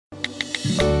Hi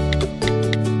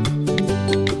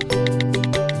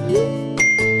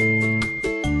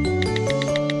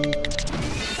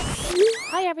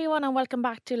everyone and welcome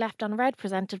back to Left on Red,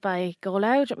 presented by Go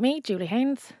Loud with me, Julie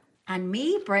Haynes. And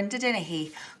me, Brenda.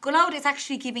 Go Loud is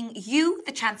actually giving you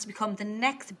the chance to become the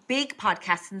next big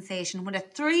podcast sensation with a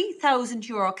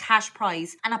 €3,000 cash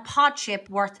prize and a pod chip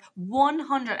worth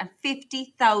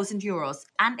 €150,000.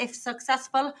 And if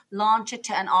successful, launch it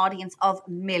to an audience of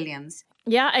millions.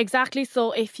 Yeah, exactly.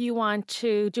 So if you want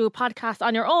to do a podcast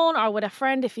on your own or with a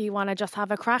friend, if you want to just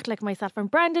have a crack like myself and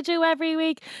Brenda do every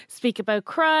week, speak about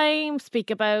crime,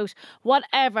 speak about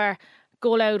whatever,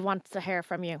 Go Loud wants to hear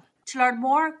from you. To learn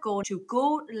more, go to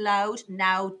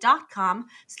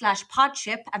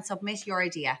goloudnow.com/podship and submit your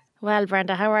idea. Well,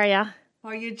 Brenda, how are you? How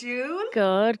are you, June?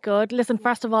 Good. Listen,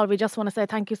 first of all, we just want to say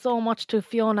thank you so much to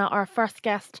Fiona, our first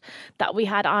guest that we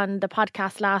had on the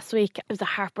podcast last week. It was a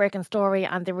heartbreaking story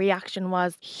and the reaction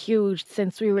was huge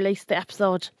since we released the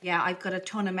episode. Yeah, I've got a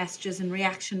ton of messages in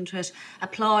reaction to it,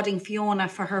 applauding Fiona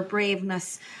for her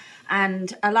braveness.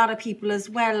 And a lot of people as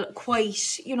well,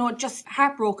 quite, just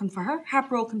heartbroken for her,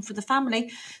 heartbroken for the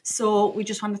family. So we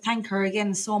just want to thank her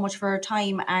again so much for her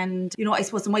time. And, I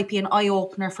suppose it might be an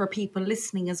eye-opener for people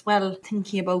listening as well,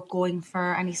 thinking about going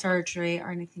for any surgery or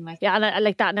anything like that. Yeah, and I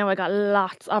like that now. I got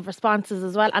lots of responses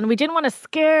as well. And we didn't want to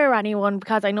scare anyone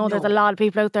because I know there's a lot of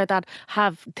people out there that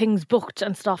have things booked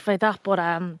and stuff like that. But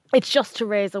it's just to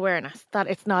raise awareness that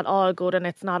it's not all good and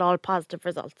it's not all positive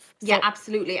results. Yeah,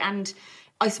 absolutely. And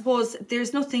I suppose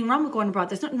there's nothing wrong with going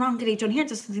abroad. There's nothing wrong getting it done here.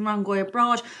 There's nothing wrong going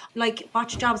abroad. Like,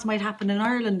 botch jobs might happen in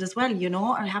Ireland as well,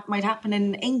 or might happen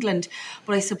in England.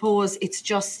 But I suppose it's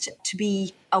just to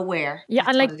be aware. Yeah,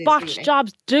 and like botch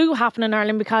jobs do happen in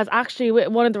Ireland because actually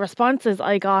one of the responses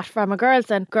I got from a girl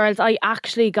saying, girls, I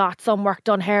actually got some work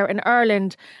done here in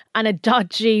Ireland and a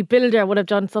dodgy builder would have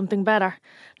done something better.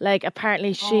 Like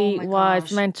apparently she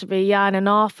was meant to be in an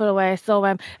awful way. So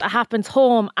it happens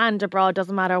home and abroad,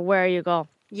 doesn't matter where you go.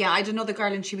 Yeah, I had another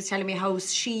girl and she was telling me how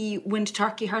she went to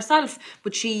Turkey herself,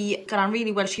 but she got on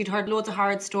really well. She'd heard loads of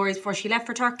hard stories before she left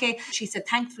for Turkey. She said,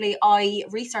 thankfully, I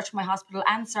researched my hospital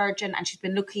and surgeon and she's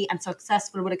been lucky and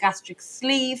successful with a gastric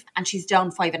sleeve and she's down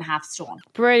 5.5 stone.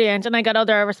 Brilliant. And I got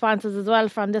other responses as well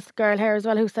from this girl here as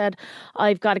well who said,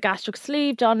 I've got a gastric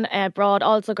sleeve done abroad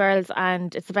also, girls,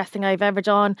 and it's the best thing I've ever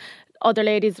done. Other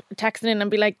ladies texting in and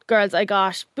be like, girls, I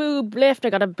got boob lift, I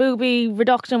got a boobie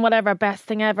reduction, whatever, best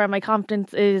thing ever. My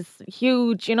confidence is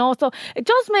huge, So it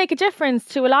does make a difference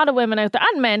to a lot of women out there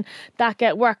and men that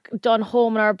get work done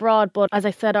home or abroad. But as I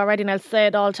said already, and I'll say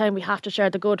it all the time, we have to share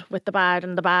the good with the bad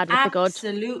and the bad with the good.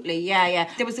 Absolutely, yeah.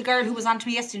 There was a girl who was on to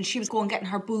me yesterday and she was going getting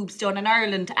her boobs done in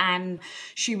Ireland and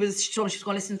she told me she was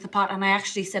going to listen to the pod and I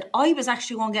actually said, I was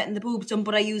actually going getting the boobs done,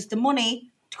 but I used the money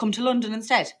to come to London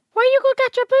instead. Where you go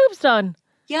get your boobs done?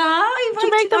 Yeah, to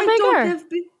make them bigger.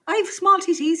 I have small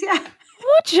titties, yeah.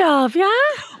 Good job, yeah?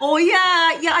 Oh, yeah,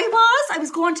 I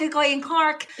was going to a guy in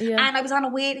Cork and I was on a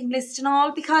waiting list and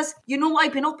all because,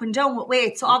 I've been up and down with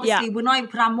weight. So obviously when I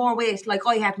put on more weight, like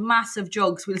I had massive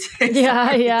jugs, we'll say.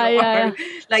 Yeah.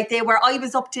 Like I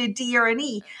was up to D or an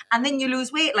E and then you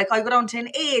lose weight. Like I go down to an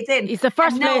A then. It's the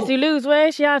first place you lose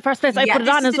weight, first place I put it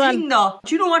on as well. Thing, though.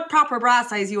 Do you know what proper bra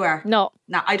size you are? No,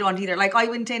 I don't either. Like I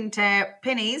went into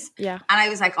Pennies and I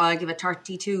was like, I'll give a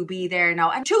 32B there now.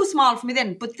 And too small for me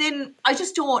then. But then I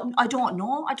don't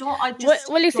know.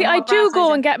 Well, you see, I do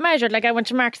go and get measured. Like I went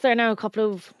to Mark's there now a couple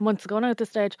of months ago now at this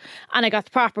stage and I got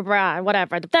the proper bra and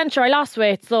whatever. Then sure, I lost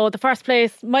weight. So the first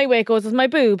place my weight goes is my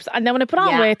boobs. And then when I put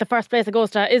on weight, the first place it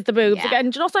goes to is the boobs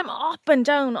again. So I'm up and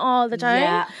down all the time.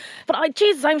 Yeah. But I'm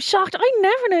shocked. I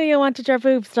never knew you wanted your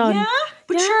boobs done. Yeah.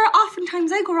 But sure,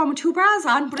 oftentimes I go around with 2 bras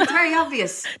on, but it's very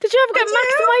obvious. Did you ever get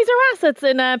maximizer assets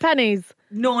in Pennies?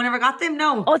 No, I never got them,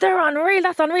 no. Oh, they're unreal.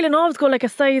 That's unreal. And always go like a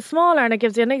size smaller and it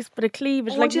gives you a nice bit of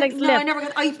cleavage. No, I never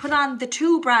got. I put on the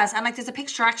 2 bras and there's a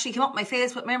picture actually came up my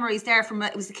face with memories there from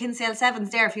it was the Kinsale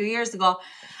 7s there a few years ago.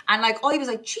 And I was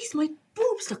like, geez, my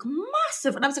boobs look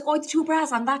massive. And I was like, I had 2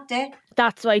 bras on that day.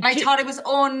 That's why. I thought it was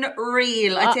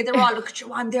unreal. I'd say they're all, look at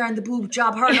you on there and the boob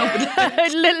job.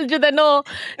 Little do they know.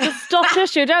 Just stuff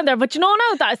tissue down there. But now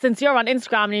that since you're on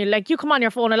Instagram and you come on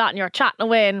your phone a lot and you're chatting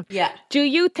away. And do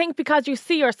you think because you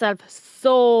see yourself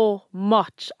so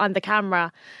much on the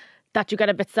camera that you get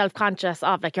a bit self-conscious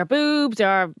of your boobs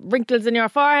or wrinkles in your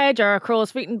forehead or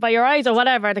crow's feet by your eyes or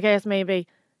whatever the case may be?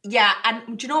 Yeah,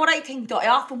 and do you know what I think though? I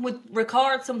often would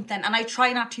record something and I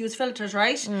try not to use filters,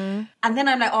 right? And then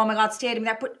I'm like, oh my God, stay in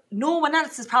there. But no one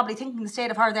else is probably thinking the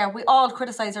state of her there. We all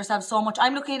criticise ourselves so much.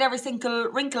 I'm looking at every single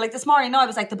wrinkle. Like this morning, I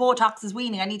was like, the Botox is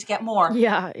weaning. I need to get more.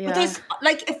 Yeah. But there's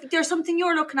like, if there's something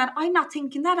you're looking at, I'm not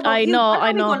thinking that about I you. know, I'm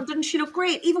I know. Going, doesn't she look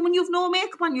great? Even when you've no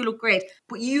makeup on, you look great.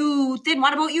 But you didn't.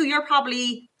 What about you? You're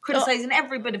probably criticising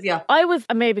every bit of you. I was,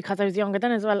 maybe because I was younger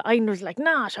then as well, I was like,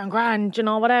 nah, I'm grand, you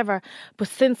know, whatever. But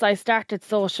since I started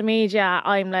social media,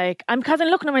 because I'm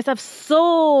looking at myself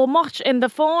so much in the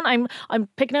phone, I'm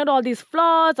picking out all these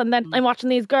flaws, and then I'm watching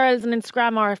these girls on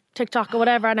Instagram or TikTok or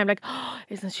whatever, and I'm like, oh,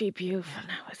 isn't she beautiful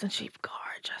now? Isn't she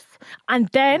gorgeous? And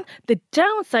then the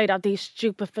downside of these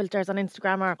stupid filters on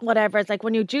Instagram or whatever is like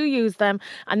when you do use them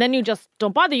and then you just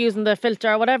don't bother using the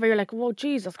filter or whatever, you're like, whoa,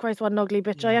 Jesus Christ, what an ugly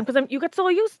bitch I am. Because you get so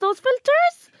used to those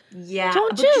filters. Yeah.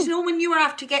 Don't but you know when you were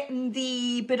after getting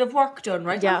the bit of work done,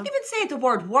 right? Yeah. I wouldn't even say the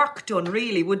word work done,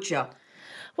 really, would you?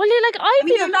 Well, you're like, I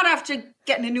mean, you're not after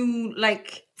getting a new,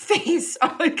 like, face.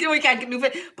 We can't get a new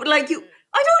face. But, like,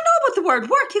 I don't know about the word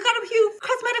work. You got a few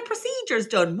cosmetic procedures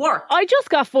done. Work. I just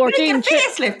got 14 you didn't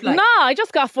get a facelift, like. Nah, I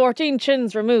just got 14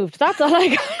 chins removed. That's all I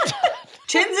got.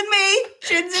 Chins and me.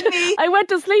 Chins and me. I went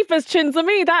to sleep as Chins and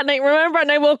Me that night, remember?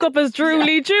 And I woke up as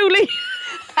Drooly Julie.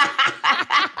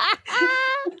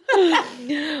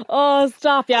 Oh,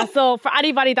 stop. Yeah, so for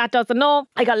anybody that doesn't know,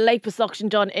 I got liposuction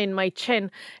done in my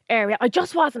chin area. I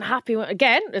just wasn't happy with,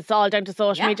 again, it's all down to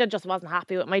social media, just wasn't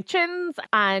happy with my chins,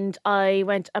 and I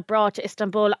went abroad to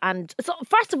Istanbul. And so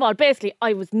first of all, basically,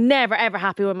 I was never ever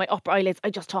happy with my upper eyelids. I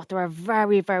just thought they were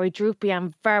very, very droopy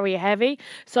and very heavy.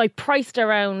 So I priced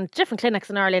around different clinics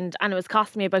in Ireland, and it was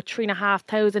costing me about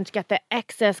 3,500 to get the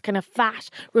excess kind of fat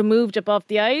removed above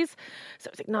the eyes. So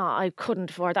I was like, no, I couldn't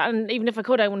afford that, and even if I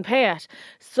could, I wouldn't pay it.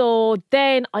 So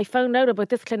then I found out about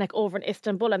this clinic over in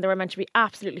Istanbul, and they were meant to be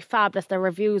absolutely fabulous. Their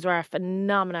reviews were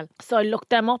phenomenal. So I looked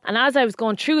them up, and as I was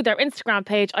going through their Instagram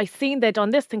page, I seen they'd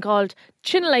done this thing called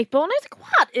chin lipo, and I was like,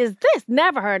 what is this?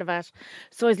 Never heard of it.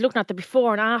 So I was looking at the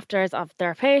before and afters of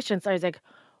their patients. I was like,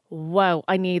 wow,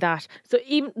 I need that. So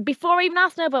even before I even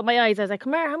asked him about my eyes, I was like,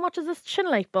 come here, how much is this chin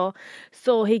lipo?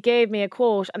 So he gave me a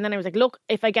quote, and then I was like, look,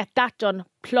 if I get that done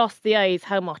plus the eyes,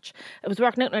 how much? It was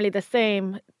working out nearly the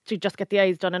same to just get the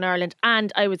eyes done in Ireland,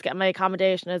 and I was getting my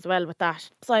accommodation as well with that.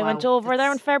 So I went over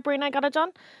there in February and I got it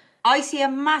done. I see a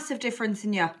massive difference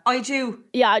in you. I do.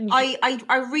 Yeah.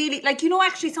 I really, like, you know,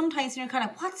 actually sometimes you're kind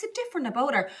of, what's it different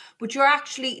about her? But you're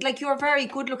actually, like, you're a very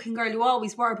good looking girl. You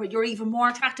always were, but you're even more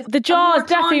attractive. The jaw is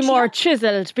definitely more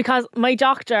chiseled, because my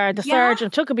doctor, the surgeon,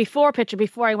 took a before picture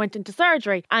before I went into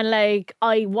surgery. And like,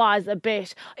 I was a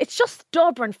bit, it's just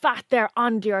stubborn fat there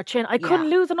under your chin. I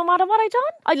couldn't lose it no matter what I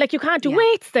done. You can't do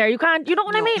weights there. You can't, you know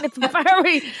what I mean? It's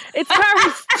very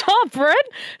stubborn.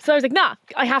 So I was like, nah,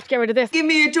 I have to get rid of this. Give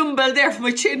me a dumbbell there for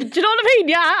my chin. Do you know what I mean?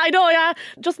 Yeah, I know, yeah.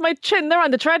 Just my chin there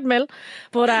on the treadmill.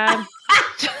 But,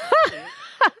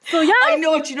 so yeah. I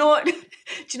know, do you know what?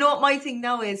 Do you know what my thing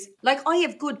now is? Like, I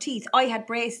have good teeth. I had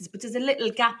braces, but there's a little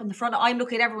gap in the front. I'm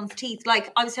looking at everyone's teeth.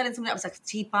 Like, I was telling someone, I was like,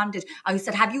 teeth bandage. I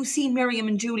said, have you seen Miriam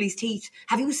and Julie's teeth?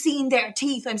 Have you seen their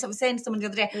teeth? I was saying to someone the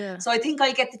other day. Yeah. So I think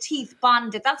I get the teeth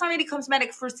banded. That's not really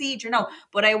cosmetic procedure now,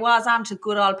 but I was on to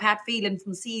good old Pat Phelan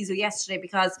from Caesar yesterday,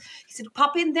 because he said,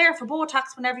 pop in there for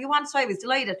Botox whenever you want. So I was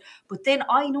delighted. But then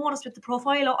I noticed with the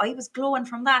Profilo, I was glowing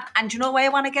from that. And do you know why I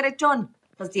want to get it done?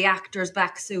 Because the actor's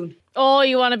back soon. Oh,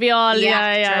 you want to be all... The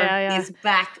actor yeah. is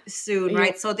back soon,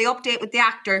 right? So the update with the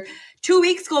actor. 2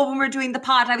 weeks ago when we were doing the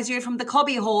pod, I was doing from the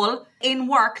cubby hole in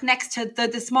work next to the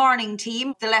This Morning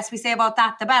team. The less we say about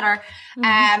that, the better.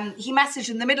 He messaged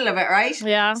in the middle of it, right?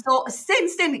 Yeah. So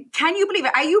since then, can you believe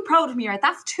it? Are you proud of me, right?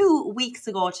 That's 2 weeks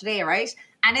ago today, right?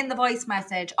 And in the voice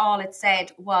message, all it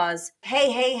said was,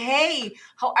 hey,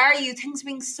 how are you? Things are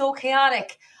being so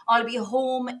chaotic. I'll be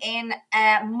home in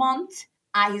a month.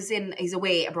 He's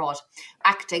away abroad,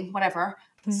 acting, whatever.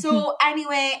 So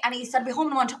anyway, and he said, I'll be home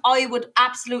in a month. I would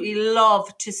absolutely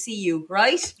love to see you,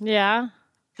 right? Yeah.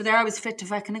 So there I was fit to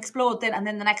fucking explode then. And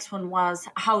then the next one was,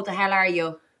 how the hell are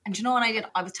you? And you know what I did?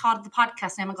 I was taught of the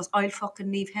podcast name. I goes, I'll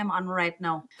fucking leave him on red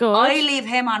now. Good. I leave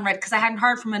him on red because I hadn't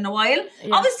heard from him in a while.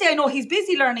 Yeah. Obviously, I know he's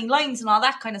busy learning lines and all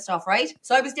that kind of stuff, right?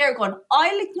 So I was there going,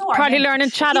 I'll ignore Probably him. learning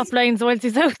chat-up lines whilst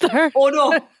he's out there. Oh,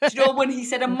 no. Do you know, when he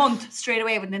said a month, straight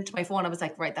away went into my phone, I was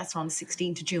like, right, that's on the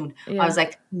 16th of June. Yeah. I was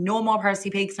like, no more Percy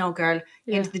Pigs now, girl.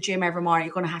 Into the gym every morning.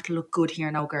 You're going to have to look good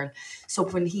here now, girl. So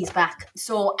when he's back.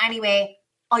 So anyway...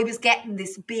 I was getting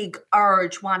this big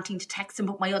urge wanting to text him,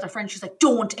 but my other friend, she's like,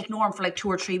 don't ignore him for like 2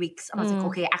 or 3 weeks. And I was like,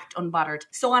 okay, act unbothered.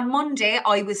 So on Monday,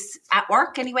 I was at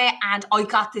work anyway, and I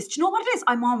got this. Do you know what it is?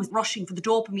 I'm always rushing for the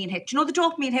dopamine hit. Do you know the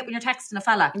dopamine hit when you're texting a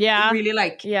fella? Yeah. You really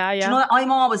like. Yeah. Do you know,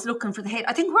 I'm always looking for the hit.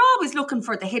 I think we're always looking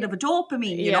for the hit of a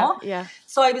dopamine, you know? Yeah.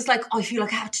 So I was like, I feel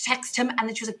like I have to text him. And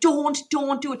then she was like,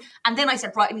 don't do it. And then I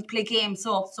said, right, I need to play games.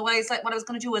 So I was like, what I was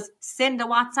going to do was send a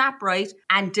WhatsApp, right?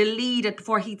 And delete it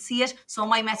before he'd see it. So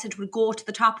my message would go to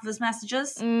the top of his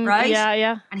messages, right?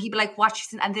 Yeah. And he'd be like, watch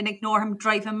this, and then ignore him,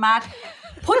 drive him mad.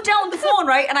 Put down the phone,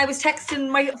 right? And I was texting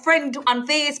my friend on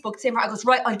Facebook, saying, I goes,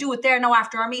 right, I'll do it there now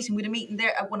after our meeting. We had a meeting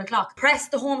there at 1:00. Press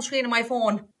the home screen of my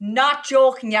phone. Not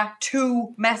joking,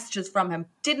 2 messages from him.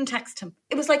 Didn't text him.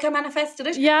 It was like I manifested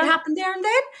it. Yeah. It happened there and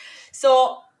then.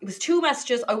 So it was 2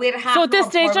 messages. I waited half So an at this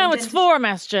hour stage now it's 4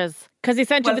 messages. Because he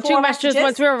sent you the 2 messages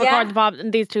once we were recording Bob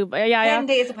and these 2. 10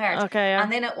 days apart. Okay, yeah.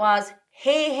 And then it was,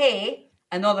 hey,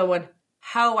 another one.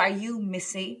 How are you,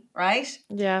 Missy? Right?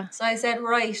 Yeah. So I said,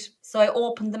 right. So I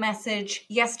opened the message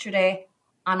yesterday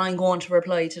and I'm going to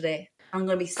reply today. I'm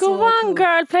going to be so Go on, cool.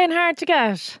 girl, playing hard to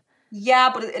get.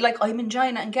 Yeah, but like I'm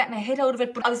enjoying it and getting a hit out of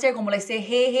it. But I was there going, will I say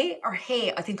hey or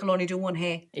hey? I think I'll only do one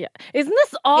hey. Yeah. Isn't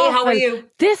this awful? Hey, how are you?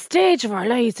 This stage of our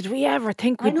lives, did we ever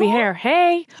think we'd be here?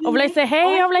 Hey? Or will I say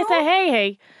hey or will I say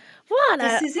hey? What?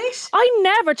 This is it. I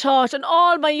never thought in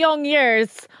all my young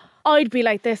years I'd be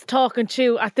like this talking to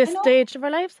you at this stage of our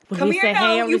lives. Will Come we here say now,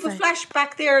 hey or you've will a we say...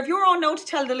 flashback there of your own now to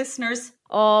tell the listeners.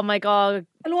 Oh my God.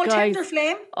 Hello, guys. Tinder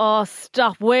flame. Oh,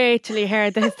 stop. Wait till you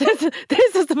hear this.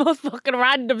 This is the most fucking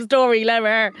random story you'll ever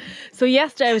hear. So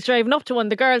yesterday I was driving up to one of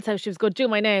the girls' house. She was going to do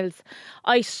my nails.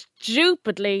 I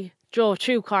stupidly drove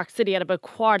through Cork City at about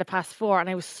 4:15 and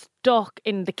I was stuck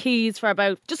in the Keys for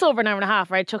about just over an hour and a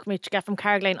half, right? It took me to get from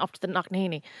Carrigaline up to the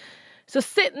Knocknaheeny. So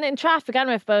sitting in traffic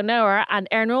anyway for about an hour, and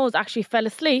Erin Rose actually fell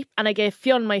asleep and I gave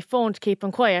Fionn my phone to keep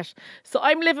him quiet. So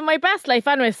I'm living my best life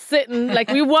anyway, sitting like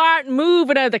we weren't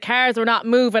moving out, the cars were not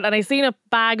moving, and I seen a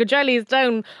bag of jellies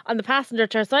down on the passenger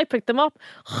chair, so I picked them up,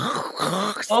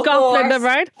 scoffing them,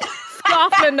 right?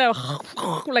 Scoffing them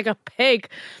like a pig.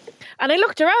 And I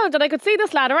looked around and I could see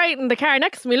this lad right in the car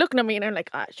next to me looking at me, and I'm like,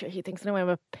 sure, he thinks I'm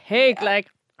a pig, like.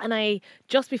 And I,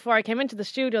 just before I came into the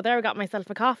studio there, I got myself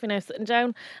a coffee and I was sitting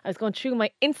down. I was going through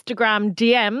my Instagram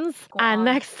DMs and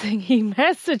next thing he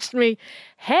messaged me,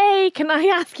 hey, can I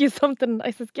ask you something?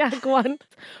 I said, yeah, go on.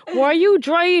 Were you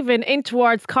driving in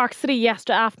towards Cork City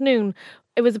yesterday afternoon?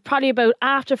 It was probably about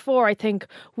after 4, I think.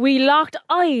 We locked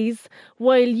eyes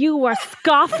while you were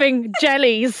scoffing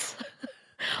jellies.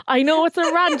 I know it's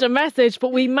a random message,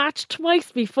 but we matched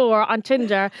twice before on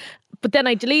Tinder. But then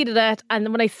I deleted it, and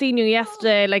when I seen you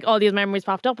yesterday, like all these memories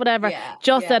popped up, whatever,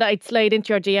 said I'd slide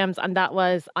into your DMs, and that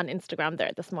was on Instagram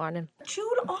there this morning. Jude,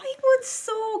 I would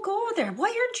so go there. Why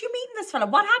aren't you meeting this fella?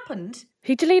 What happened?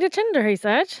 He deleted Tinder, he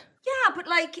said. Yeah, but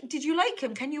like, did you like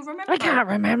him? Can you remember? I can't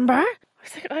remember. I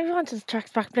was like, I wanted to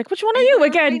text back, like, which one are you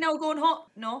again? Are you now going home?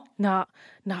 No. No,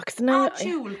 because now...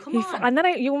 Jewel, come on. And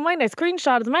then you mind, I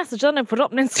screenshotted the message, then I put it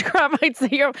up on Instagram. I'd say,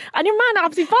 and your man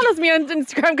obviously follows me on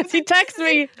Instagram because he texts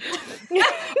me.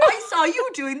 I saw you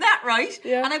doing that, right?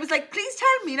 Yeah. And I was like, please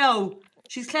tell me now.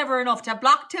 She's clever enough to have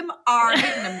blocked him or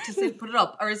hidden him to put it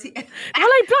up. Or is he... Well,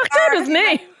 I blocked out his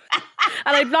name.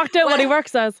 And I blocked out what he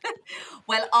works as.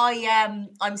 Well,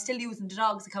 I'm still using the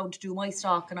dog's account to do my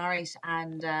stalking, all right.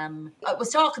 And I was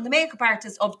talking, the makeup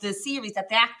artist of the series that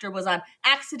the actor was on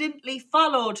accidentally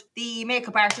followed the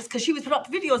makeup artist because she was put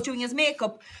up videos doing his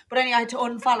makeup. But anyway, I had to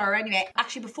unfollow her anyway.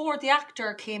 Actually, before the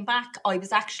actor came back, I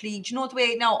was actually, do you know the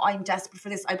way, no, I'm desperate for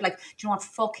this. I'd be like, do you know what,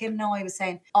 fuck him now, I was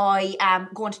saying. I am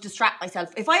going to distract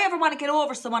myself. If I ever want to get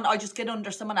over someone, I just get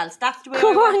under someone else. That's the way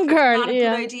Come I work. on, girl. Not a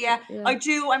good idea. Yeah. I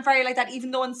do, I'm very like that,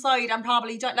 even though inside I'm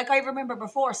probably, like I remember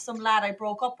before some lad I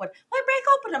broke up with. I break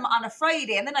up with him on a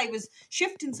Friday and then I was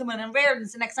shifting someone in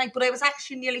Rairdens the next night, but I was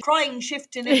actually nearly crying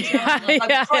shifting into I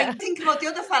was crying, thinking about the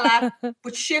other fella,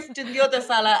 but shifting the other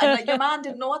fella, and like your man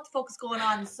didn't know what the fuck is going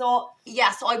on. So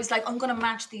yeah, so I was like, I'm going to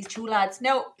match these 2 lads.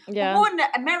 Now, one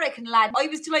American lad, I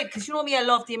was delighted because you know me, I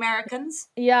love the Americans.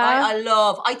 Yeah.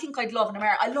 I think I'd love an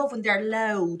American. I love when they're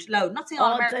loud. Not saying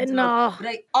all Americans are loud,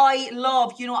 but I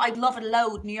love, I'd love a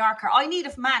loud New Yorker. I need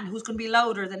a man who's going to be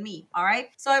louder than me, all right?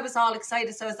 So I was all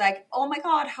excited. So I was like, oh my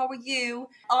God, how are you?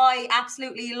 I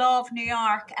absolutely love New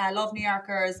York. I love New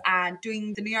Yorkers and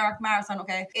doing the New York Marathon,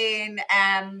 okay, in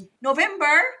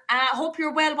November. Hope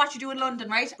you're well, what you do in London,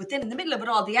 right? But then in the middle of it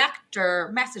all, the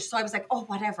actor messaged. So I was like, oh,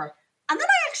 whatever. And then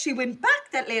I actually went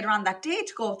back that later on that day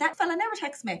to go, that fella never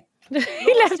texted me.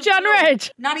 He left you on red.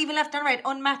 Not even left on red.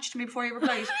 Unmatched me before he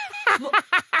replied.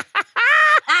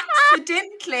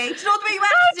 accidentally. Do you know the way you How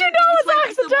do you know accidentally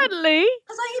it's accidentally?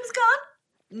 Because he was gone.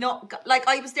 No, like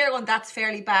I was there going, that's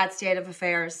fairly bad state of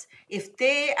affairs. If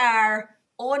they are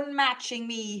unmatching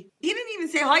me, he didn't even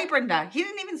say hi, Brenda. He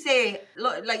didn't even say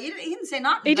he didn't say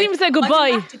nothing. He didn't even say goodbye.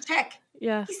 I went back to check.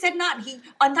 Yeah. He said nothing.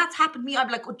 And that's happened to me. I'm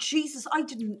like, oh Jesus, I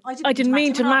didn't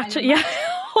mean to match it. Yeah.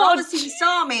 Obviously he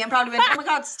saw me and probably went, oh my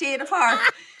God, stay apart.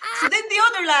 So then the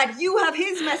other lad, you have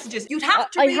his messages. You'd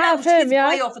have to read out his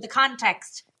bio for the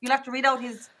context. You'll have to read out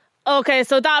his. Okay,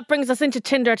 so that brings us into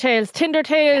Tinder Tales. Tinder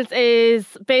Tales is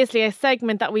basically a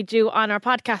segment that we do on our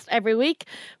podcast every week.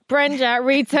 Brenda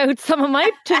reads out some of my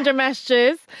Tinder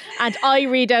messages and I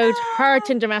read out her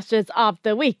Tinder messages of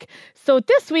the week. So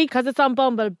this week, because it's on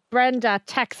Bumble, Brenda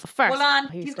texts first. Hold on,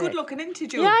 he's good looking into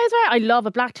you. Yeah, he's wearing. I love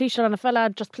a black t-shirt on a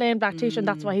fella, just plain black t-shirt.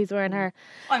 That's why he's wearing her.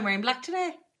 I'm wearing black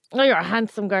today. Oh, you're a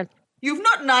handsome girl. You've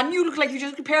nothing on. You look like you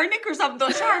just a pair of knickers on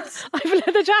those shorts. I have a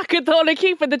leather jacket though, and I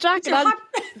keep with the jacket on.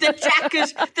 The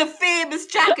jacket, the famous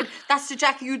jacket. That's the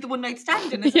jacket you had the one night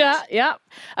stand in, isn't it? Yeah.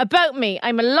 About me,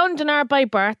 I'm a Londoner by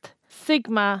birth,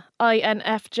 Sigma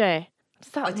INFJ.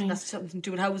 I think that's something to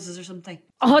do with houses or something.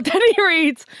 Oh, then he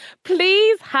reads,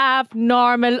 please have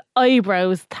normal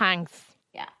eyebrows, thanks.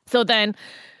 Yeah. So then,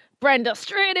 Brenda,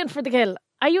 straight in for the kill.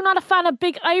 Are you not a fan of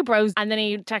big eyebrows? And then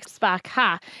he texts back,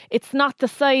 it's not the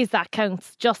size that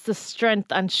counts, just the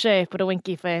strength and shape, with a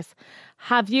winky face.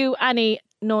 Have you any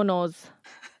no-nos?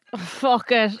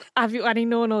 Fuck it. Have you any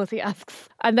no-nos, he asks.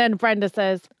 And then Brenda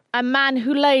says, a man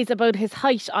who lies about his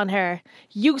height on her.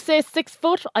 You say 6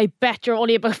 foot? I bet you're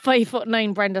only about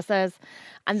 5'9", Brenda says.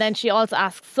 And then she also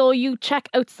asks, so you check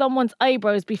out someone's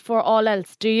eyebrows before all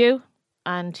else, do you?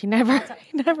 And he never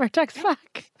texts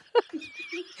back.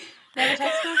 Never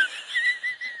text her?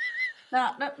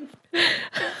 No, nothing.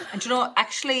 And you know,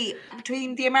 actually,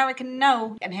 between the American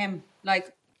no and him,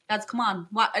 like, lads, come on.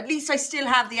 What? At least I still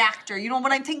have the actor. You know,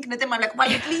 when I'm thinking of them, I'm like, well,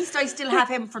 at least I still have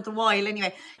him for the while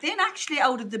anyway. Then actually,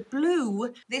 out of the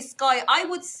blue, this guy, I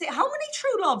would say, how many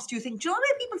true loves do you think? Do you know how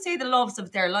many people say the loves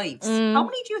of their lives? How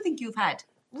many do you think you've had?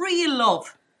 Real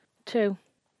love? 2.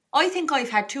 I think I've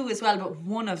had 2 as well, but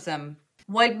one of them,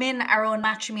 while men are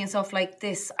unmatching me and stuff like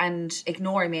this and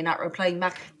ignoring me and not replying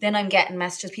back, then I'm getting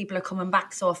messages. People are coming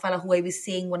back. So a fella who I was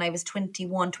seeing when I was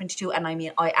 21, 22, and I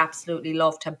mean, I absolutely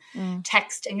loved him.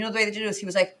 Text. And you know the way they did this? He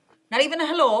was like, not even a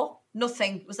hello,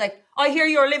 nothing. It was like, I hear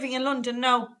you're living in London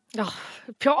now. Oh,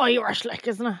 pure Irish, like,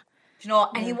 isn't it? You know,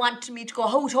 and he wanted me to go,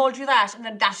 who told you that? And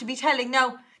then that should be telling now.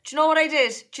 Do you know what I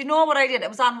did? It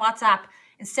was on WhatsApp.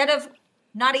 Instead of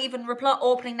not even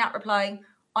opening, not replying,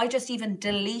 I just even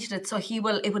deleted it so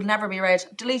it would never be read.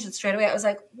 Deleted straight away. I was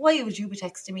like, why would you be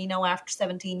texting me now after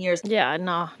 17 years? Yeah,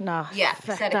 no. Yeah,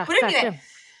 said it. But anyway,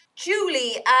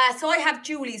 Julie, so I have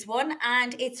Julie's one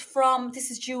and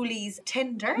this is Julie's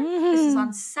Tinder. This is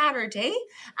on Saturday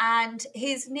and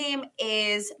his name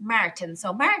is Martin.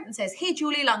 So Martin says, hey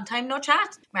Julie, long time no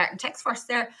chat. Martin texts first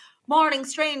there. Morning,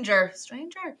 stranger.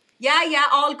 Stranger? Yeah,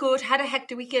 all good. Had a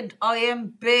hectic weekend. I am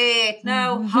baked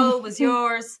now. How was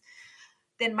yours?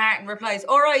 Then Martin replies,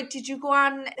 all right, did you go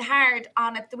on hard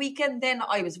on it the weekend? Then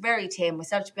I was very tame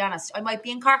myself, to be honest. I might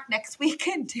be in Cork next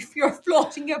weekend if you're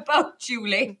floating about,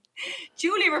 Julie.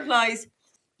 Julie replies,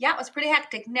 yeah, it was pretty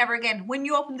hectic. Never again. When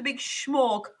you open the big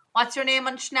smoke, what's your name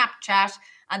on Snapchat?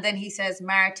 And then he says,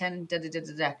 Martin,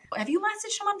 da-da-da-da-da. Have you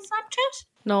messaged him on Snapchat?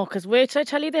 No, because wait till I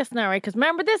tell you this now, right? Because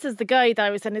remember, this is the guy that I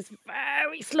was saying is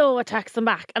very slow at texting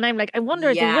back. And I'm like, I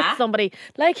wonder is he with somebody?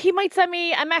 Like, he might send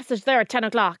me a message there at 10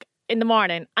 o'clock. In the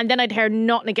morning, and then I'd hear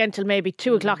nothing again till maybe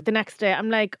 2 o'clock the next day. I'm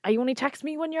like, are you only text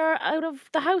me when you're out of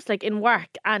the house, like in work?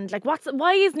 And like,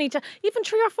 why isn't he even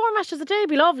 3 or 4 messages a day would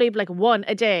be lovely, but like 1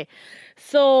 a day.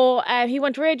 So he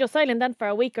went radio silent then for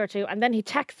a week or 2, and then he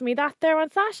texted me that there on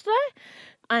Saturday,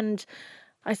 and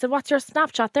I said, what's your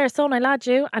Snapchat there, son? I'll add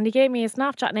you. And he gave me his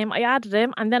Snapchat name. I added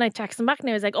him. And then I texted him back and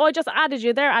he was like, oh, I just added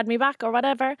you there. Add me back or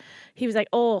whatever. He was like,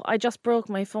 oh, I just broke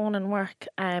my phone in work.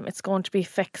 It's going to be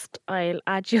fixed. I'll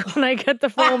add you when I get the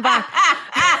phone back.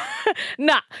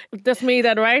 Nah, that's me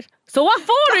then, right? So what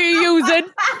phone are you using?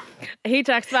 He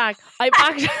texts back, I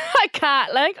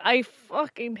can't, like, I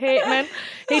fucking hate men.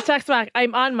 He texts back,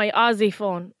 I'm on my Aussie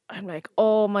phone. I'm like,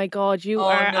 oh my God, you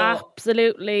are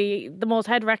absolutely the most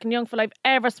head-wrecking young fella I've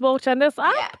ever spoken to on this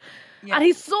app. Yeah. And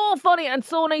he's so funny and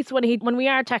so nice when we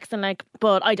are texting, like,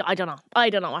 but I don't know.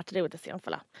 I don't know what to do with this young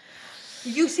fella.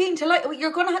 You seem to like,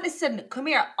 you're going to have, listen, come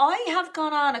here. I have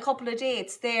gone on a couple of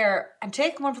dates there and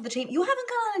taken one for the team. You haven't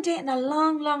gone on a date in a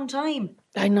long, long time.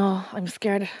 I know, I'm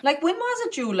scared. Like, when was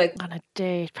it, Julie? Like, on a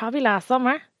date, probably last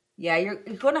summer. Yeah, you're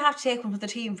going to have to take one for the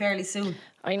team fairly soon.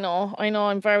 I know,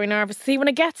 I'm very nervous. See,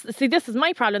 this is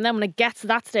my problem then when it gets to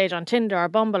that stage on Tinder or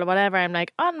Bumble or whatever, I'm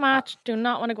like, unmatched, do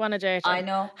not want to go on a date. I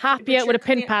know. Happy out with a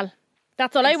pen pal.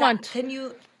 That's all I want. Can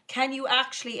you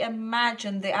actually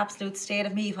imagine the absolute state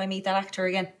of me if I meet that actor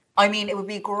again? I mean, it would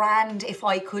be grand if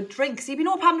I could drink. See, it'd be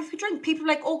no problem if you drink. People are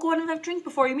like, oh, go on and have a drink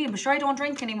before you meet him. But sure, I don't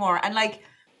drink anymore. And like,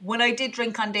 when I did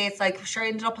drink on dates, like, sure, I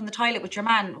ended up in the toilet with your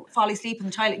man, fall asleep in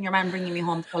the toilet and your man bringing me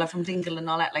home, fella from Dingle and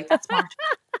all that. Like, that's smart.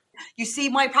 You see,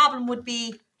 my problem would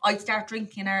be I'd start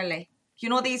drinking early. You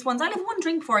know these ones? I'll have one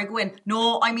drink before I go in.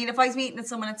 No, I mean, if I was meeting with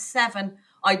someone at 7,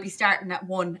 I'd be starting at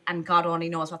 1 and God only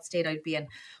knows what state I'd be in.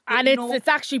 But and it's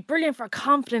actually brilliant for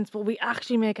confidence, but we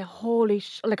actually make a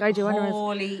like I do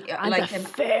anyways. And like the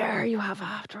fear you have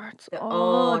afterwards.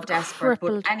 Desperate.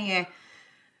 Crippled. But anyway...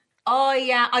 Oh,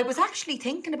 yeah. I was actually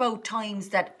thinking about times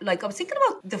that, like, I was thinking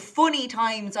about the funny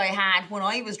times I had when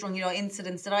I was drunk, you know,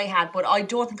 incidents that I had, but I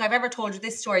don't think I've ever told you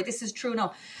this story. This is true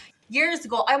now. Years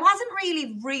ago, I wasn't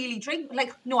really drinking.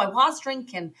 Like, no, I was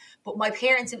drinking, but my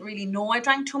parents didn't really know I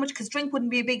drank too much because drink wouldn't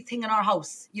be a big thing in our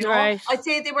house, you know? Right. I'd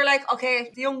say they were like,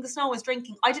 okay, the youngest now is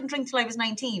drinking. I didn't drink till I was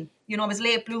 19. You know, I was a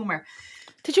late bloomer.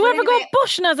 Did you ever go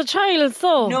bushing as a child,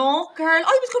 so? No, girl,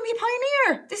 I was going to be a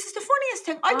pioneer. This is the funniest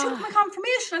thing. I took my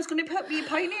confirmation. I was going to be a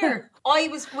pioneer.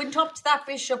 Went up to that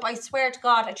bishop, I swear to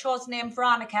God, I chose the name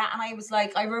Veronica, and I was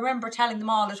like, I remember telling them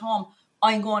all at home,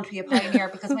 I'm going to be a pioneer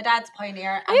because my dad's a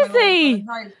pioneer. And is he?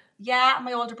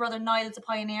 My older brother Niall's a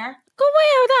pioneer. Go away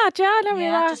with that, yeah, never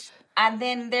that. And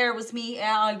then there was me,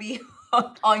 I'm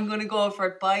going to go for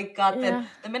it, by God. Then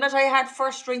the minute I had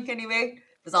first drink anyway,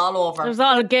 it was all over. It was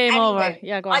all game over.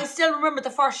 Yeah, go on. I still remember the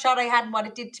first shot I had and what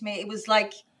it did to me. It was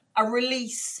like a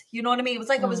release. You know what I mean? It was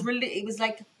like it was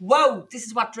like, whoa, this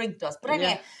is what drink does. But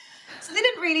anyway, so they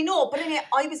didn't really know. But anyway,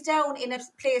 I was down in a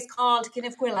place called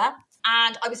Kinniffquilla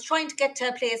and I was trying to get to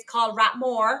a place called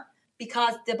Ratmore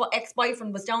because the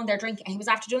ex-boyfriend was down there drinking and he was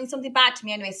after doing something bad to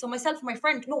me anyway. So myself and my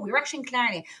friend, we were actually in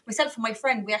Killarney. Myself and my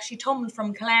friend, we actually tumbled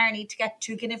from Killarney to get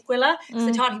to Kinniffquilla because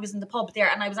I thought he was in the pub there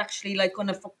and I was actually like going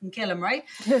to fucking kill him, right?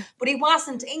 But he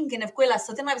wasn't in Kinniffquilla.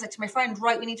 So then I was like to my friend,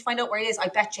 right, we need to find out where he is. I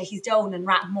bet you he's down in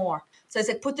Ratmore. So I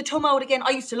said, put the tum out again. I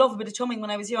used to love a bit of tumming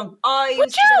when I was young. Oh, yeah.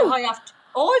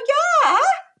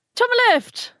 Tum a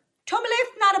lift,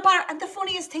 not a bar. And the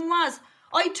funniest thing was,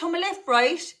 I tum a lift,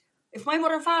 right? If my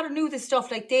mother and father knew this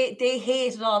stuff, like they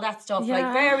hated all that stuff,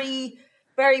 like very,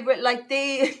 very, like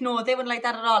they wouldn't like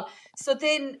that at all. So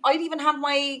then I'd even have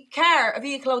my car, a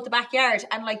vehicle out the backyard,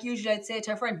 and like usually I'd say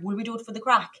to a friend, will we do it for the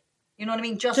crack? You know what I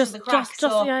mean? Just for the crack.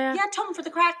 Tum for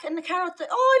the crack and the car out the...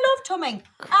 Oh, I love tumming.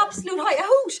 Absolute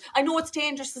hoot. I know it's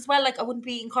dangerous as well. Like, I wouldn't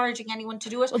be encouraging anyone to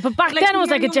do it. But back then it was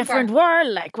like a different world,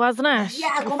 like, wasn't it?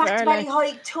 Yeah, going back to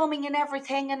Ballyhike, tumming and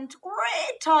everything, and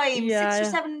great time. 6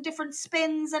 or 7 different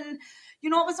spins, and... You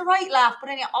know, it was a right laugh.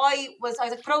 But anyway, I was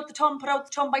like, put out the tum.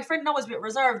 My friend now was a bit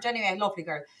reserved anyway, lovely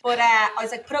girl. But I was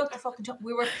like, put out the fucking tum.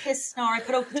 We were pissed now. I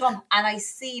put out the tum and I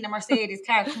seen a Mercedes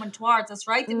car coming towards us,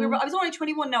 right? I was only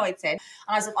 21 now, I'd say. And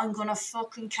I was like, I'm going to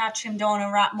fucking catch him down in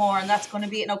Ratmore and that's going to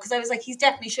be it now. Because I was like, he's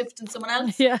definitely shifting someone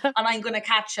else. Yeah. And I'm going to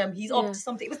catch him. He's up to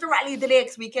something. It was the Rally of the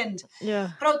Lakes weekend. Yeah.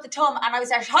 Put out the tum and I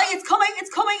was like, hi, it's coming.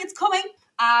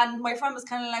 And my friend was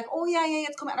kind of like, oh, yeah,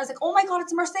 it's coming. And I was like, oh, my God,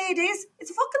 it's a Mercedes.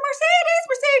 It's a fucking Mercedes.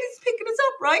 Mercedes is picking us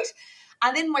up, right?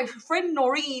 And then my friend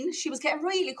Noreen, she was getting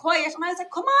really quiet. And I was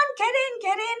like, come on,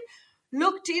 get in.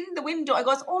 Looked in the window. I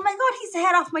goes, oh, my God, he's the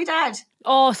head off my dad.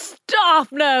 Oh,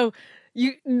 stop now.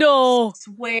 No.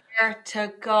 Swear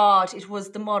to God, it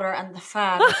was the mother and the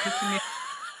father picking me up.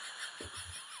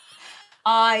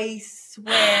 I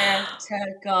swear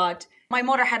to God. My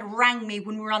mother had rang me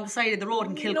when we were on the side of the road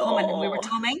in Kilcummin and we were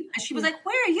tumming. And she was like,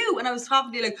 where are you? And I was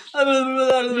probably like, she didn't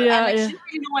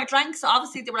really know I drank. So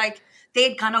obviously they were like,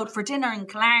 they'd gone out for dinner in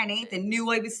Killarney. They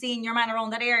knew I was seeing your man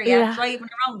around that area, driving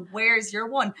around. Where's your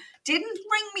one? Didn't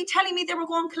ring me telling me they were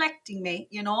going collecting me,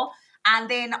 you know. And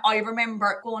then I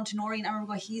remember going to Noreen. I remember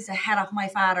going, he's ahead of my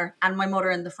father and my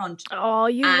mother in the front. Oh,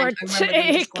 you were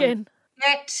taken.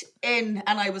 Get in.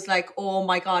 And I was like, oh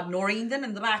my God, Noreen then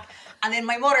in the back. And then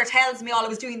my mother tells me all I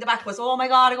was doing in the back was, oh my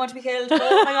God, I'm going to be killed.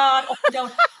 Oh my God, up and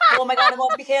down. Oh my God, I'm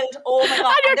going to be killed. Oh my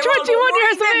God. And you're 21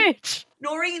 years of age.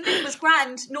 Noreen then was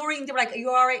grand. Noreen, they were like, are you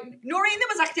all right? Noreen then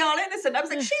was actually all innocent. I was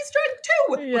like, she's drunk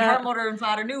too. But her mother and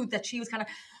father knew that she was kind of,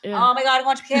 oh my God, I'm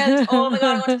going to be killed. Oh my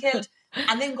God, I'm going to be killed.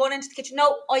 And then going into the kitchen.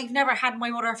 No, I've never had my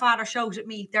mother or father shout at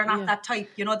me. They're not that type.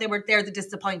 You know, they're the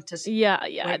disappointed.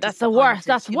 Yeah. That's the worst.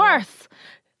 That's worse.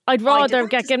 I'd rather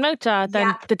get given out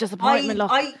than the disappointment.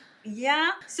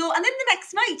 So, and then the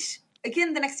next night,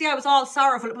 again, the next day I was all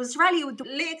sorrowful. It was rally with the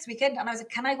lakes weekend, and I was like,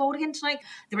 can I go out again tonight?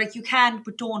 They were like, you can,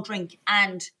 but don't drink.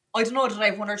 And I don't know that I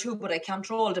have one or two, but I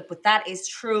controlled it. But that is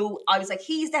true. I was like,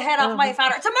 he's the head of my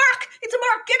father. It's a mark. It's a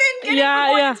mark. Get in.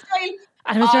 Yeah. Style.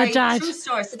 And it was your dad. True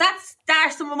story. So that's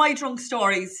some of my drunk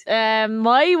stories.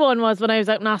 My one was when I was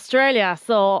out in Australia.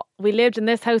 So we lived in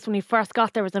this house when we first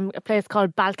got there. Was a place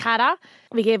called Balcata.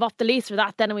 We gave up the lease for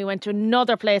that then, and we went to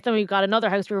another place. Then we got another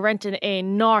house we were renting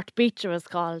in North Beach, it was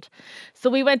called. So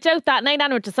we went out that night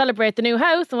and went to celebrate the new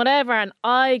house and whatever. And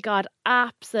I got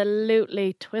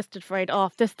absolutely twisted fried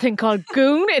off this thing called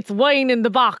Goon. It's wine in the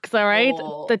box, all right?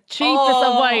 The cheapest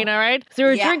of wine, all right? So we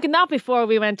were drinking that before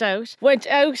we went out. Went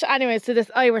out anyways to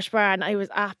this Irish bar, and I was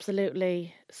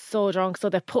absolutely so drunk. So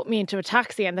they put me into a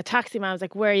taxi, and the taxi man was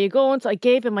like, where are you going? So I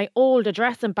gave him my old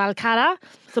address in Balcata.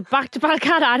 So back to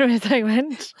Balcata anyways I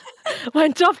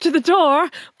went up to the door,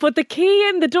 put the key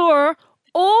in the door,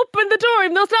 opened the door,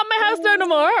 even though it's not my house now no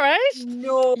more, right?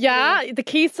 No. Yeah, the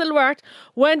key still worked.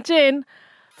 Went in,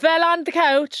 fell on the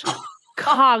couch,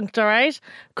 conked, all right?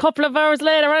 Couple of hours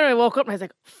later, anyway, I woke up and I was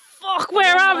like, fuck,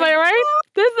 where am I, right?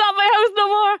 This is not my house no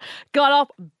more. Got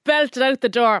up, belted out the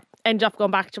door, ended up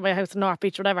going back to my house in North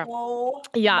Beach, whatever. Oh,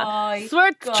 yeah.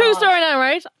 Swear, true story now,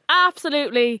 right?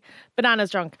 Absolutely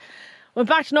bananas drunk. Went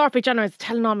back to North Beach and I was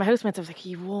telling all my housemates, I was like,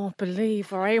 you won't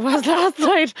believe where I was last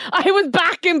night. I was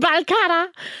back in Balcata.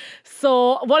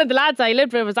 So one of the lads I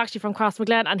lived with was actually from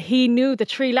Crossmaglen, and he knew the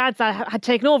 3 lads that had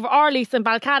taken over our lease in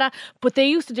Balcata. But they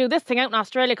used to do this thing out in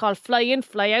Australia called fly in,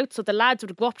 fly out. So the lads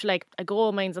would go up to like a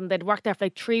gold mines and they'd work there for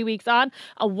like 3 weeks on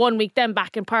and 1 week then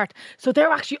back in Perth. So they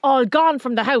were actually all gone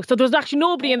from the house. So there was actually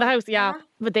nobody in the house. Yeah.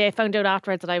 But they found out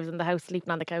afterwards that I was in the house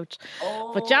sleeping on the couch.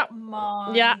 But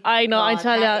yeah, I know, I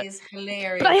tell you. That is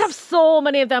hilarious. But I have so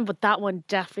many of them, but that one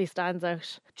definitely stands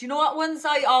out. Do you know what ones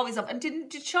I always have? And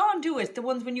did Sean do it? The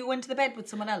ones when you went to the bed with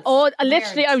someone else? Oh,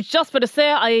 literally, I was just about to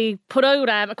say, I put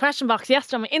out a question box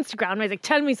yesterday on my Instagram, and I was like,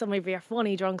 tell me some of your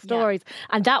funny drunk stories. Yeah.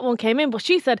 And that one came in, but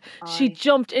she said she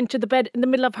jumped into the bed in the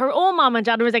middle of her own mom and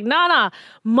dad, and was like, nah,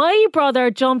 my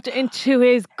brother jumped into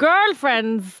his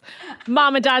girlfriend's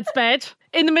mom and dad's bed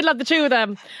in the middle of the two of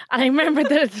them. And I remember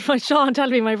that my Sean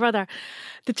telling me, my brother,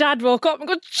 the dad woke up and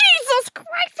go, Jesus Christ,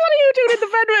 what are you doing in the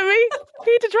bed with me?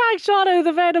 He had to drag Sean out of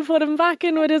the bed and put him back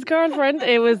in with his girlfriend.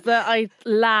 It was, I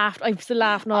laughed. I'm still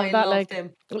laughing off that. Love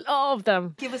them. Love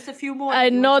them. Give us a few more.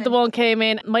 Another one came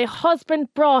in. My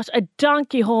husband brought a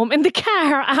donkey home in the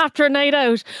car after a night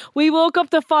out. We woke up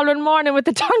the following morning with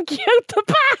the donkey out the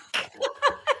back.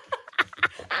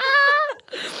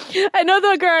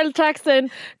 Another girl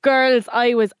texting, girls,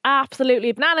 I was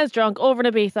absolutely bananas drunk over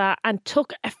in Ibiza and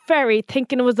took a ferry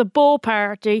thinking it was a bow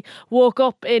party, woke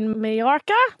up in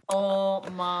Mallorca. Oh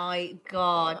my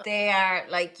God, they are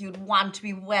like, you'd want to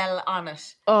be well on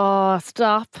it. Oh,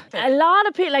 stop. A lot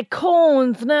of people like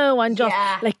cones now and just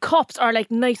like cups or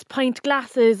like nice pint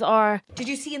glasses or... Did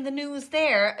you see in the news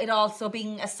there, it also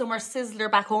being a summer sizzler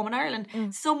back home in Ireland,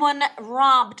 someone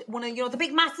robbed one of, the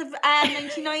big massive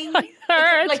 99...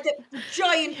 Like the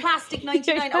giant plastic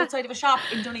 99 outside of a shop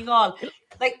in Donegal.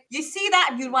 Like, you see that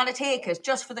and you'd want to take it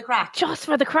just for the crack. Just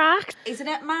for the crack? Isn't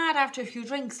it mad after a few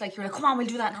drinks? Like, you're like, come on, we'll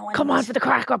do that now. Come on for the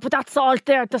crack. Or put that salt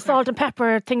there, the salt and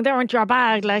pepper thing there into your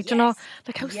bag. Like, you know,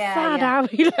 like how sad are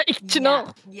we? Like, you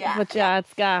know? Yeah. But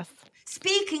it's gas.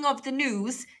 Speaking of the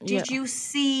news, did you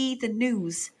see the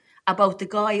news about the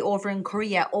guy over in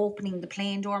Korea opening the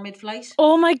plane door mid-flight?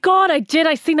 Oh my God, I did.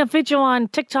 I seen a video on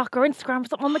TikTok or Instagram or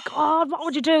something. Oh my God, what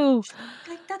would you do?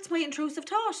 Like, that's my intrusive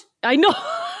thought. I know.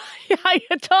 I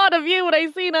had thought of you when I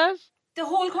seen it. The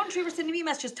whole country were sending me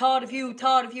messages, thought of you,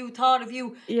 thought of you, thought of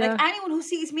you. Yeah. Like, anyone who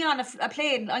sees me on a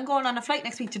plane, I'm going on a flight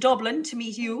next week to Dublin to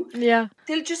meet you. Yeah.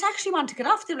 They'll just actually want to get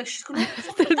off. They're like, she's going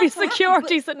to... There'll be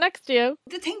security sitting next to you.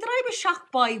 The thing that I was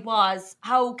shocked by was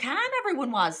how calm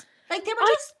everyone was. Like, they were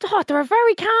I thought they were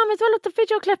very calm as well with the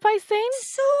video clip I seen.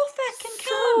 So fucking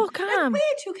calm. So calm. Like,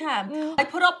 way too calm. Yeah. I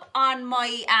put up on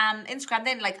my Instagram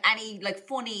then, like, any, like,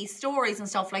 funny stories and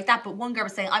stuff like that. But one girl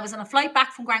was saying, I was on a flight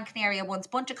back from Gran Canaria once.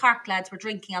 Bunch of Cork lads were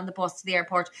drinking on the bus to the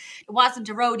airport. It wasn't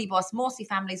a rowdy bus, mostly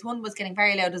families. One was getting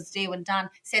very loud as the day went on.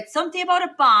 Said something about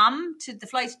a bomb to the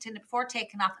flight attendant before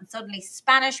taking off. And suddenly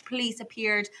Spanish police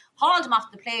appeared, hauled him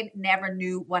off the plane, never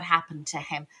knew what happened to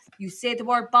him. You say the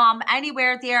word bomb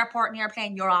anywhere at the airport, caught in the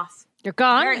airplane, you're off. You're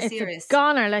gone. Very It's serious. a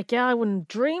goner. Like, yeah, I wouldn't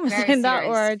dream of Very saying that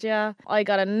serious. word. Yeah. I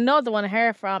got another one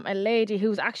here from a lady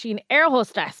who's actually an air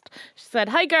hostess. She said,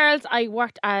 "Hi girls, I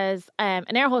worked as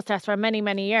an air hostess for many,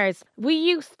 many years. We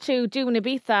used to do an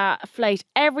Ibiza flight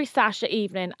every Saturday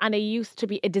evening, and it used to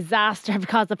be a disaster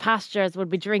because the passengers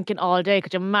would be drinking all day.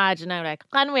 Could you imagine now? Like,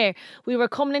 anyway, we were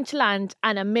coming into land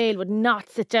and a male would not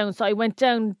sit down. So I went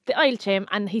down the aisle to him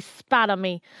and he spat on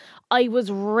me. I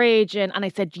was raging and I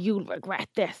said, 'You'll regret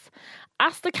this.'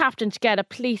 Asked the captain to get a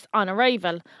police on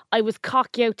arrival. I was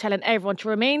cocky out telling everyone to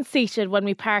remain seated when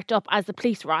we parked up as the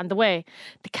police were on the way.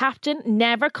 The captain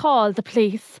never called the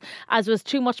police as was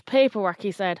too much paperwork,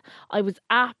 he said. I was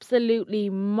absolutely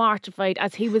mortified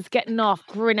as he was getting off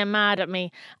grinning mad at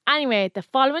me. Anyway, the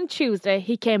following Tuesday,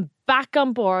 he came back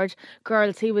on board.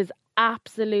 Girls, he was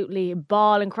absolutely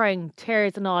bawling, crying,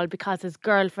 tears and all, because his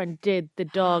girlfriend did the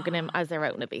dog in him as they were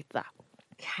out in Ibiza.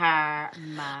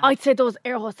 Karma. I'd say those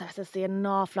air hostesses see an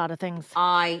awful lot of things.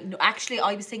 Actually,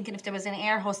 I was thinking if there was any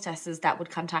air hostesses that would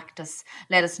contact us,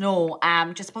 let us know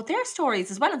just about their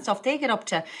stories as well and stuff they get up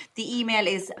to. The email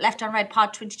is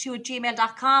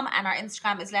leftonredpod22@gmail.com and our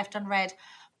Instagram is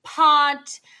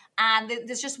leftonredpod. And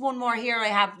there's just one more here. I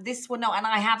have this one now, and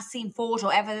I have seen photo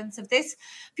evidence of this. A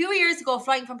few years ago,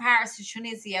 flying from Paris to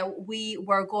Tunisia, we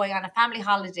were going on a family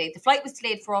holiday. The flight was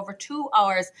delayed for over 2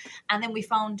 hours, and then we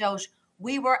found out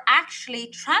we were actually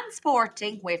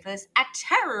transporting, wait for this, a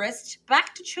terrorist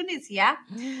back to Tunisia,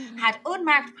 had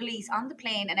unmarked police on the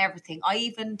plane and everything. I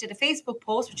even did a Facebook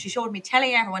post, which she showed me,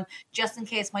 telling everyone, just in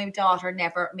case my daughter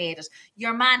never made it.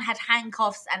 Your man had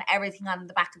handcuffs and everything on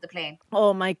the back of the plane.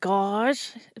 Oh my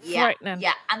gosh. Frightening.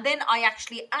 Yeah. And then I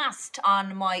actually asked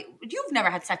on my... You've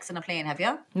never had sex in a plane, have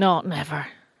you? No, never.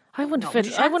 I wouldn't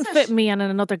fit me and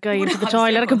another guy into the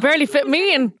toilet. I could barely fit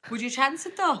me in. Would you chance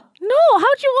it though? No,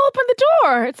 how'd you open the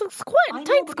door? It's a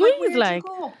tight squeeze, like.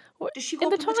 Does she go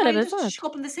in up the in toilet? Does she go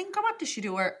up in the sink or what does she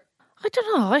do? Or I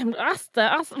don't know. I haven't asked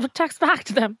text back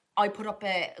to them. I put up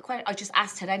I just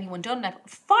asked, had anyone done that?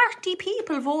 40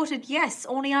 people voted yes,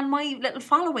 only on my little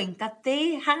following, that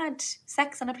they had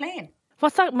sex on a plane.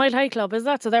 What's that? Mile High Club, is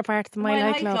that? So they're part of the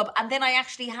Mile High Club. And then I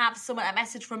actually have a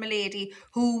message from a lady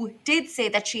who did say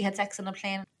that she had sex on a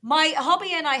plane. My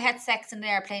hubby and I had sex in an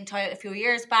airplane toilet a few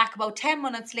years back. About 10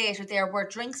 minutes later, there were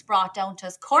drinks brought down to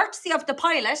us, courtesy of the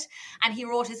pilot, and he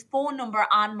wrote his phone number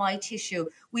on my tissue.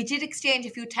 We did exchange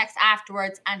a few texts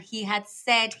afterwards, and he had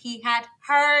said he had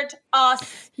heard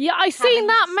us. Yeah, I seen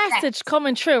that message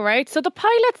coming through, right? So the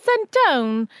pilot sent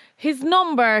down his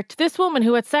number to this woman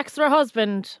who had sex with her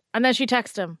husband, and then she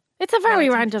texted him. It's a very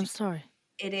random story.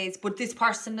 It is, but this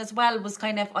person as well was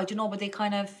kind of, I don't know, but they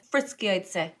kind of frisky, I'd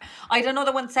say. I don't know,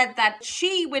 the one said that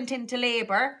she went into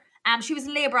labour. She was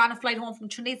in labour on a flight home from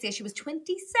Tunisia. She was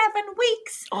 27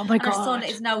 weeks. Oh my God. And her son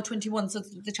is now 21, so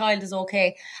the child is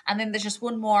okay. And then there's just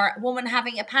one more. Woman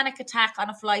having a panic attack on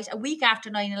a flight a week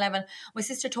after 9/11. My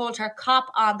sister told her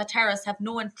cop on the terrace have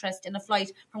no interest in a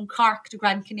flight from Cork to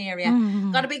Gran Canaria.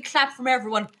 Got a big clap from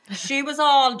everyone. She was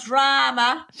all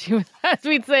drama. She was, as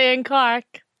we'd say in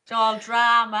Cork. All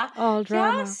drama.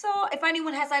 Yeah, so if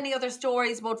anyone has any other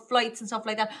stories about flights and stuff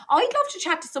like that, I'd love to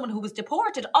chat to someone who was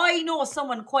deported. I know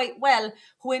someone quite well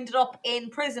who ended up in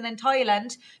prison in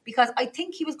Thailand because I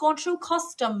think he was going through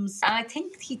customs and I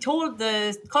think he told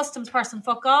the customs person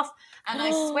fuck off, and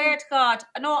I swear to God,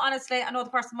 no, honestly, I know the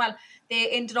person well. They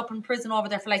ended up in prison over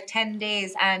there for like 10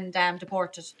 days and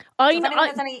deported. Do you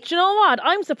know what?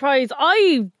 I'm surprised.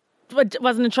 I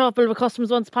wasn't in trouble with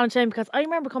customs once upon a time because I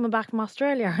remember coming back from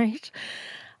Australia, right?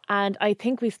 And I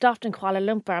think we stopped in Kuala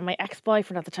Lumpur and my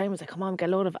ex-boyfriend at the time was like, come on, get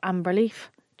a load of amber leaf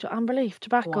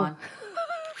tobacco.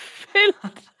 Filled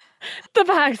the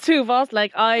bags, two of us,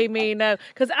 like, I mean,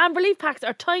 because amber leaf packs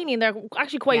are tiny and they're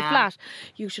actually quite flat.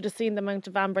 You should have seen the amount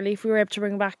of amber leaf we were able to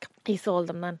bring back. He sold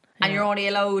them then. And you're only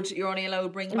allowed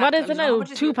bring back. What is it now?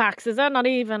 2 packs, is that? Not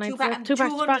even. 2 packs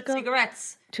 200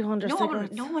 cigarettes. 200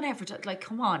 cigarettes. No one ever did. Like,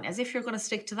 come on, as if you're going to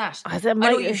stick to that. I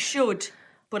know you should,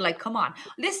 but like, come on.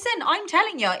 Listen, I'm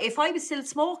telling you, if I was still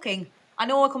smoking, I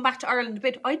know I'll come back to Ireland a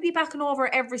bit, I'd be backing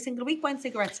over every single week buying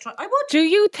cigarettes. I would. Do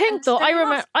you think though?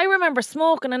 I remember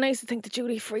smoking and I used to think the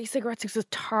duty-free cigarettes used to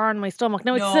turn my stomach.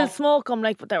 Now I still smoke them,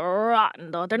 like, but they're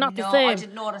rotten though. They're not the same. I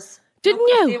didn't notice. Didn't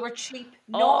you? If they were cheap.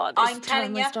 No, I'm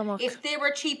telling you, if they were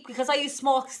cheap, because I used to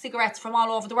smoke cigarettes from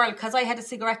all over the world, because I had a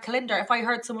cigarette calendar. If I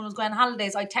heard someone was going on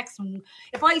holidays, I'd text them.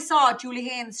 If I saw Julie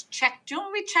Haynes do you know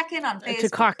when we check in on Facebook? To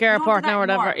Cork Airport now or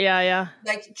whatever. Yeah.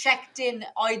 Like, checked in,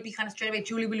 I'd be kind of straight away,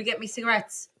 Julie, will you get me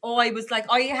cigarettes? Oh, I was like,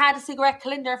 I had a cigarette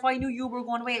calendar. If I knew you were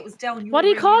going away, it was down. What do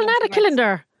you call that, a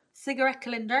calendar? Cigarette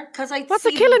calendar. Because what's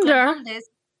a calendar?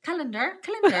 Calendar.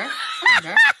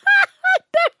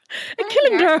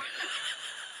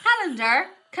 Calendar.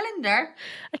 Calendar.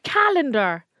 A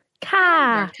calendar.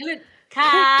 Calendar.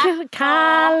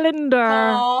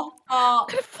 Calendar. What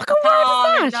kind of fucking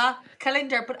word is that?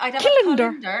 Calendar. But I'd have Calendar. a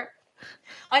calendar.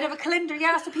 I'd have a calendar,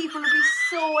 yeah, so people would be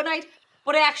so annoyed.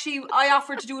 But I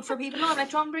offered to do it for people. No, I'm like,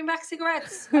 do you want to bring back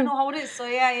cigarettes? I know how it is. So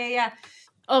yeah.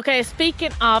 Okay,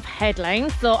 speaking of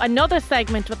headlines, so another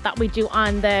segment that we do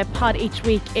on the pod each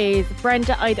week is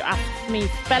Brenda either asks me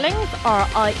spellings or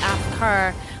I ask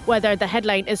her whether the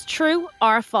headline is true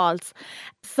or false.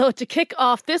 So to kick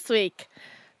off this week,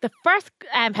 the first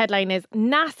headline is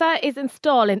NASA is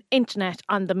installing internet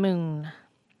on the moon.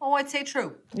 Oh, I'd say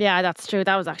true. Yeah, that's true.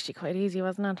 That was actually quite easy,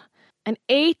 wasn't it? An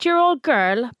 8-year-old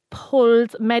girl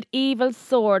pulls medieval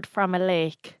sword from a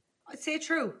lake. I'd say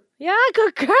true. Yeah,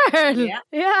 good girl.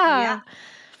 Yeah.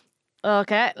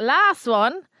 Okay, last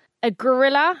one. A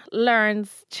gorilla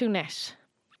learns to knit.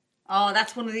 Oh,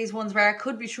 that's one of these ones where it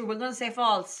could be true. We're going to say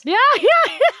false. Yeah. 3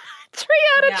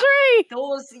 out of 3.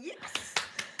 Those, yes.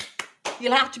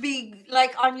 You'll have to be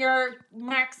like on your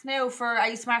marks now for Are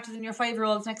You Smarter Than Your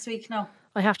 5-year-olds next week? No.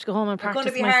 I have to go home and practice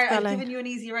They're going to be my hard. spelling. I've given you an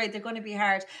easy ride. They're going to be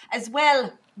hard. As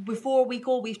well, before we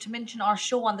go, we have to mention our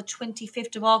show on the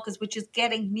 25th of August, which is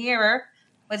getting nearer.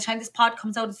 By the time this pod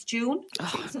comes out, it's June.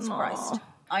 Jesus Christ.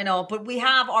 I know, but we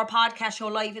have our podcast show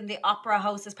live in the Opera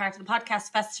House as part of the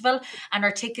podcast festival, and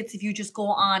our tickets, if you just go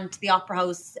on to the Opera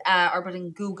House or put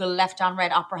in Google Left on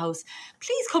Red Opera House,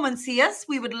 please come and see us.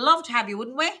 We would love to have you,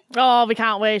 wouldn't we? Oh, we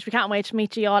can't wait. We can't wait to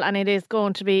meet you all, and it is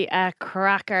going to be a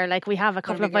cracker. Like, we have a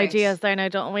couple of ideas there now,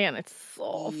 don't we? And it's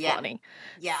so funny.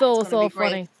 Yeah, so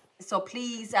funny. So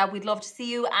please, we'd love to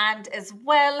see you. And as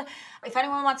well, if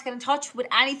anyone wants to get in touch with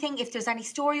anything, if there's any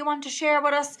story you want to share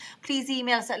with us, please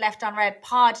email us at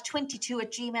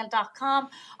leftonredpod22@gmail.com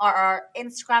or our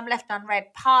Instagram,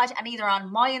 leftonredpod, and either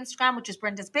on my Instagram, which is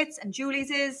Brenda's Bits, and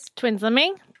Julie's is Twins and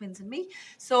Me.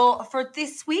 So for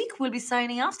this week, we'll be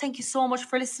signing off. Thank you so much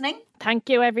for listening. Thank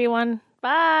you, everyone.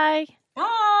 Bye.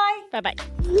 Bye. Bye-bye.